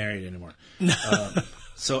wouldn't be married anymore.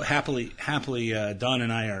 So happily, Don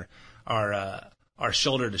and I are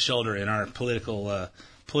shoulder to shoulder in our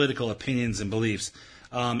political opinions and beliefs.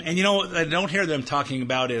 And what I don't hear them talking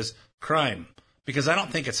about is crime, because I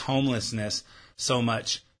don't think it's homelessness so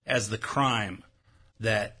much as the crime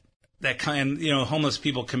that homeless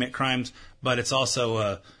people commit crimes, but it's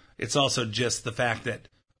also just the fact that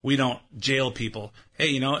we don't jail people.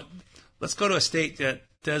 Hey, let's go to a state that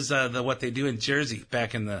does what they do in Jersey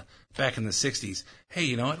back in the 60s. Hey,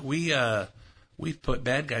 you know what? We put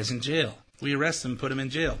bad guys in jail. We arrest them and put them in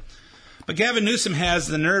jail. But Gavin Newsom has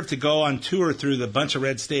the nerve to go on tour through the bunch of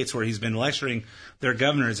red states where he's been lecturing their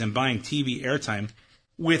governors and buying TV airtime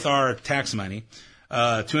with our tax money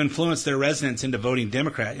to influence their residents into voting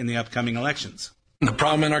Democrat in the upcoming elections. The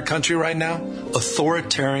problem in our country right now?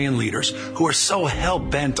 Authoritarian leaders who are so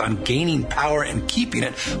hell-bent on gaining power and keeping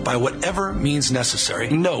it by whatever means necessary.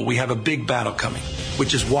 No, we have a big battle coming,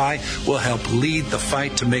 which is why we'll help lead the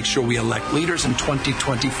fight to make sure we elect leaders in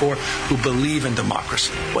 2024 who believe in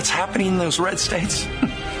democracy. What's happening in those red states?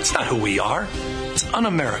 It's not who we are. It's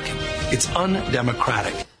un-American. It's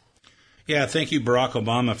undemocratic. Yeah, thank you, Barack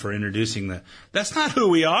Obama, for introducing that's not who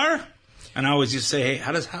we are. And I always used to say, hey,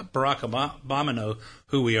 how does Barack Obama know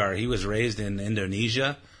who we are? He was raised in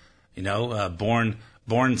Indonesia,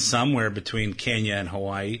 born somewhere between Kenya and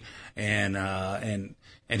Hawaii, and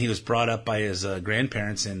he was brought up by his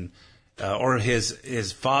grandparents, or his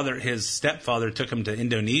stepfather took him to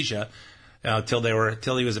Indonesia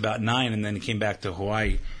till he was about 9, and then he came back to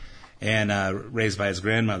Hawaii, and raised by his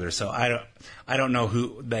grandmother. So I don't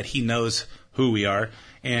know that he knows who we are.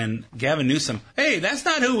 And Gavin Newsom, hey, that's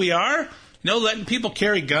not who we are. Letting people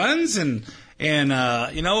carry guns and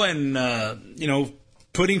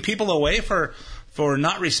putting people away for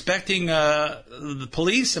not respecting the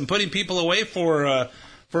police and putting people away for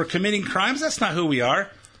committing crimes. That's not who we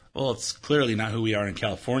are. Well, it's clearly not who we are in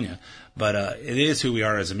California, but it is who we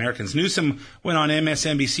are as Americans. Newsom went on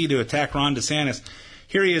MSNBC to attack Ron DeSantis.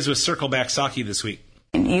 Here he is with Circleback Psaki this week.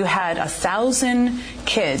 You had 1,000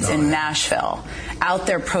 kids in Nashville out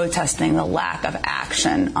there protesting the lack of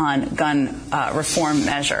action on gun reform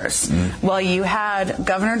measures. Well, you had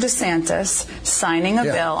Governor DeSantis signing a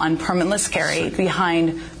bill on permitless carry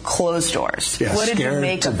behind closed doors. Yeah, what did you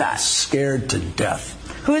make of that? Scared to death.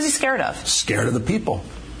 Who is he scared of? Scared of the people.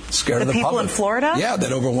 Scared of the people public. in Florida? Yeah,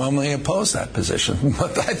 that overwhelmingly oppose that position.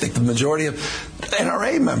 But I think the majority of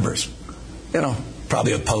NRA members,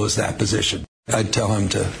 probably oppose that position. I'd tell him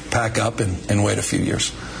to pack up and wait a few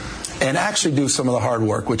years and actually do some of the hard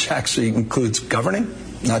work, which actually includes governing,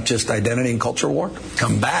 not just identity and culture work.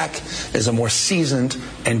 Come back as a more seasoned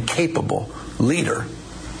and capable leader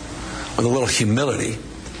with a little humility,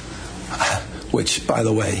 which, by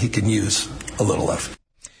the way, he can use a little of.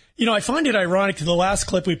 I find it ironic to the last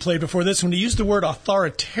clip we played before this when he used the word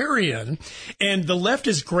authoritarian, and the left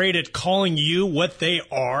is great at calling you what they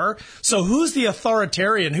are. So who's the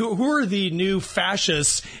authoritarian? Who are the new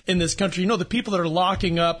fascists in this country? The people that are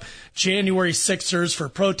locking up January 6ers for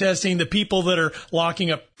protesting, the people that are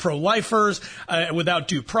locking up pro-lifers without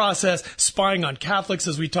due process, spying on Catholics,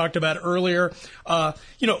 as we talked about earlier.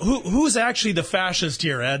 Who's actually the fascist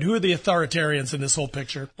here, Ed? Who are the authoritarians in this whole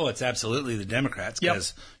picture? Well, it's absolutely the Democrats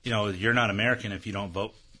because, you're not American if you don't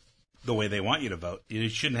vote the way they want you to vote. You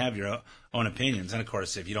shouldn't have your own opinions. And, of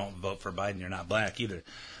course, if you don't vote for Biden, you're not black either.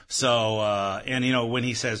 So, when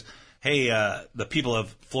he says, hey, the people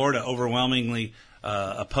of Florida overwhelmingly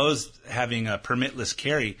opposed having a permitless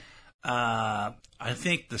carry. I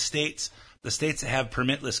think the states that have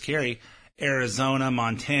permitless carry, Arizona,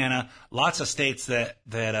 Montana, lots of states that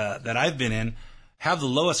I've been in, have the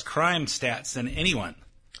lowest crime stats than anyone.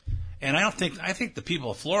 And I think the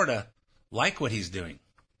people of Florida like what he's doing.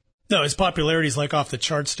 No, his popularity is like off the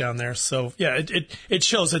charts down there. So yeah, it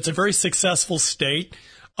shows it's a very successful state.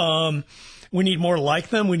 We need more like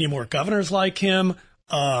them. We need more governors like him.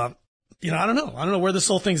 I don't know where this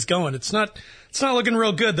whole thing's going. It's not looking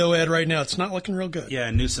real good though, Ed. Right now, it's not looking real good. Yeah,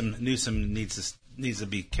 Newsom needs to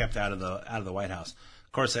be kept out of the White House.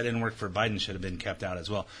 Of course, that didn't work for Biden. Should have been kept out as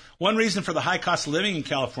well. One reason for the high cost of living in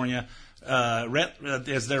California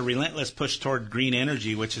is their relentless push toward green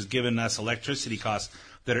energy, which has given us electricity costs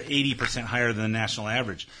that are 80% higher than the national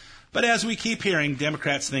average. But as we keep hearing,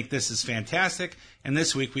 Democrats think this is fantastic. And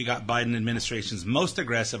this week we got Biden administration's most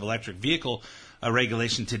aggressive electric vehicle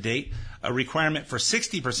regulation to date, a requirement for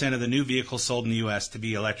 60% of the new vehicles sold in the U.S. to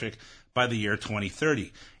be electric by the year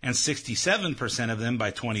 2030, and 67% of them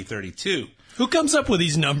by 2032. Who comes up with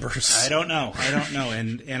these numbers? I don't know.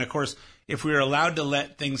 And of course, if we were allowed to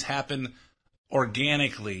let things happen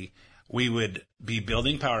organically, we would be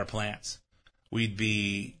building power plants. We'd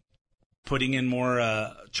be putting in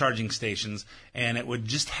more charging stations, and it would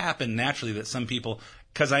just happen naturally that some people,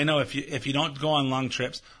 because I know if you don't go on long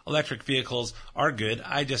trips, electric vehicles are good.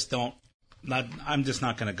 I'm just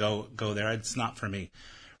not going to go there. It's not for me.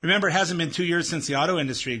 Remember, it hasn't been 2 years since the auto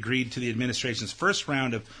industry agreed to the administration's first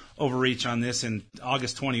round of overreach on this in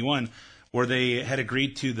August 21, where they had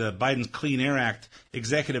agreed to the Biden Clean Air Act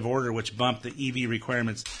executive order, which bumped the EV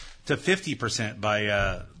requirements to 50% by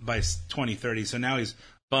 2030. So now he's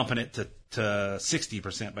bumping it to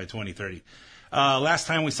 60% by 2030. Last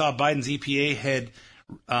time we saw Biden's EPA head,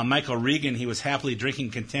 Michael Regan, he was happily drinking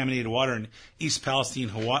contaminated water in East Palestine,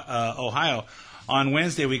 Ohio. On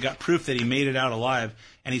Wednesday, we got proof that he made it out alive,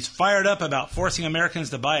 and he's fired up about forcing Americans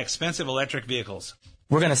to buy expensive electric vehicles.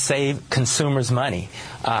 We're going to save consumers money.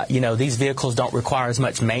 These vehicles don't require as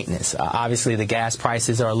much maintenance. Obviously, the gas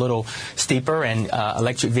prices are a little steeper, and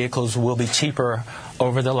electric vehicles will be cheaper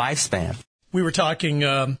over the lifespan. We were talking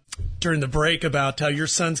during the break about how your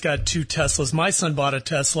son's got 2 Teslas. My son bought a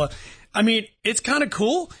Tesla. I mean, it's kind of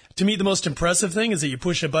cool. To me, the most impressive thing is that you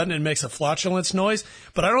push a button and it makes a flatulence noise.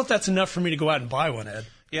 But I don't know if that's enough for me to go out and buy one, Ed.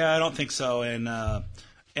 Yeah, I don't think so. And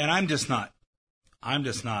I'm just not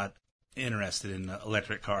interested in an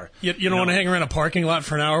electric car. You don't want to hang around a parking lot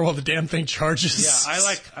for an hour while the damn thing charges? Yeah,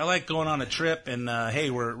 I like going on a trip and, hey,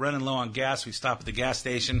 we're running low on gas. We stop at the gas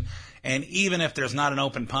station. And even if there's not an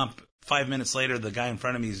open pump, 5 minutes later, the guy in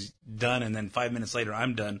front of me is done, and then 5 minutes later,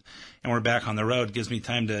 I'm done, and we're back on the road. It gives me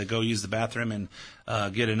time to go use the bathroom and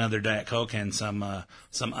get another Diet Coke and some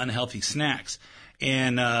unhealthy snacks.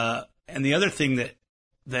 And the other thing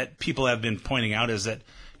that people have been pointing out is that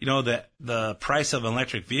that the price of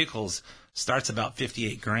electric vehicles starts about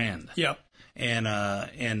 $58,000. Yep. And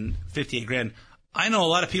 $58,000. I know a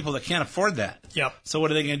lot of people that can't afford that. Yep. So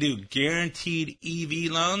what are they going to do? Guaranteed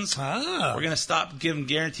EV loans? Ah. We're going to stop giving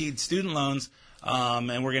guaranteed student loans,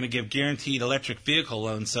 and we're going to give guaranteed electric vehicle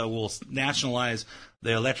loans. So we'll nationalize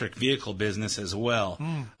the electric vehicle business as well.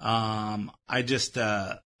 I just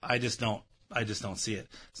don't see it.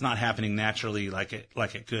 It's not happening naturally like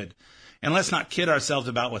it could. And let's not kid ourselves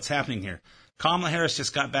about what's happening here. Kamala Harris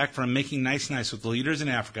just got back from making nice with the leaders in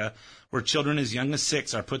Africa, where children as young as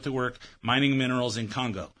 6 are put to work mining minerals in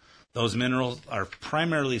Congo. Those minerals are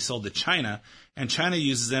primarily sold to China, and China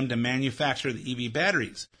uses them to manufacture the EV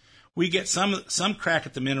batteries. We get some crack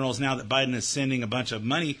at the minerals now that Biden is sending a bunch of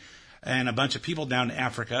money and a bunch of people down to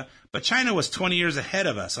Africa, but China was 20 years ahead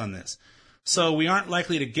of us on this. So we aren't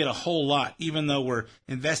likely to get a whole lot, even though we're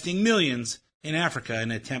investing millions in Africa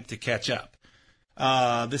in an attempt to catch up.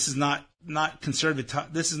 This is not conservative.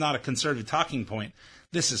 This is not a conservative talking point.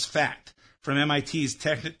 This is fact. From MIT's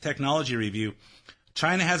technology review,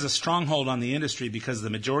 China has a stronghold on the industry because the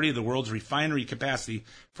majority of the world's refinery capacity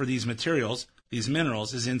for these minerals,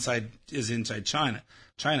 is inside China.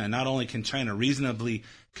 Not only can China reasonably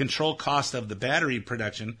control cost of the battery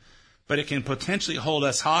production, but it can potentially hold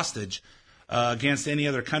us hostage against any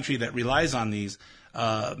other country that relies on these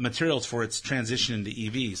materials for its transition into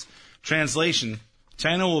EVs. Translation: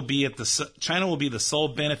 China will be the sole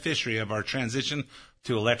beneficiary of our transition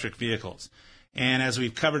to electric vehicles. And as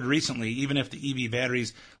we've covered recently, even if the EV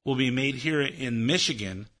batteries will be made here in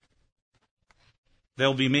Michigan,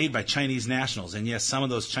 they'll be made by Chinese nationals. And yes, some of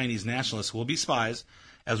those Chinese nationalists will be spies.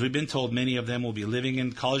 As we've been told, many of them will be living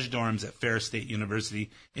in college dorms at Ferris State University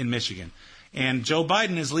in Michigan. And Joe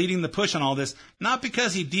Biden is leading the push on all this, not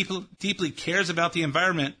because he deeply cares about the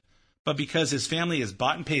environment, but because his family is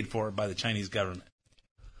bought and paid for by the Chinese government.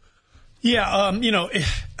 Yeah,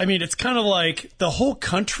 it's kind of like the whole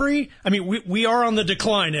country. I mean, we are on the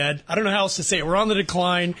decline, Ed. I don't know how else to say it. We're on the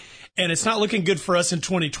decline, and it's not looking good for us in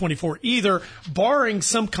 2024 either, barring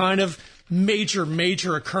some kind of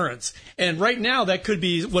major occurrence. And right now, that could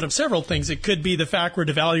be one of several things. It could be the fact we're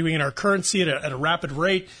devaluing our currency at a rapid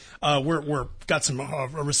rate. We're got some a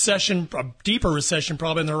recession, a deeper recession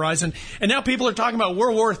probably on the horizon. And now people are talking about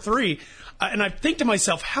World War III. And I think to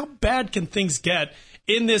myself, how bad can things get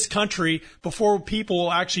in this country before people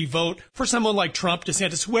will actually vote for someone like Trump,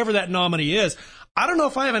 DeSantis, whoever that nominee is? I don't know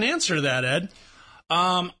if I have an answer to that, Ed.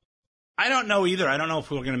 I don't know either. I don't know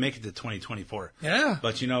if we're going to make it to 2024. Yeah.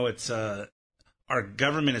 But, it's our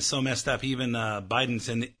government is so messed up. Even Biden's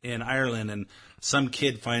in Ireland, and some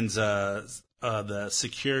kid finds the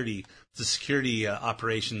security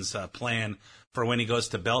operations plan for when he goes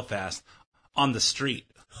to Belfast on the street.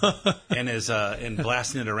 and is and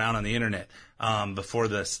blasting it around on the internet before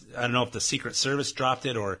this. I don't know if the Secret Service dropped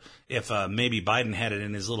it or if maybe Biden had it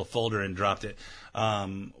in his little folder and dropped it.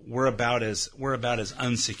 We're about as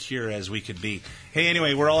unsecure as we could be. Hey,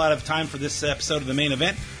 anyway, we're all out of time for this episode of The Main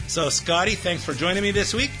Event. So, Scotty, thanks for joining me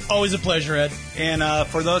this week. Always a pleasure, Ed. And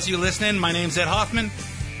for those of you listening, my name's Ed Hoffman.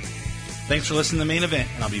 Thanks for listening to The Main Event,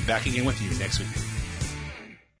 and I'll be back again with you next week.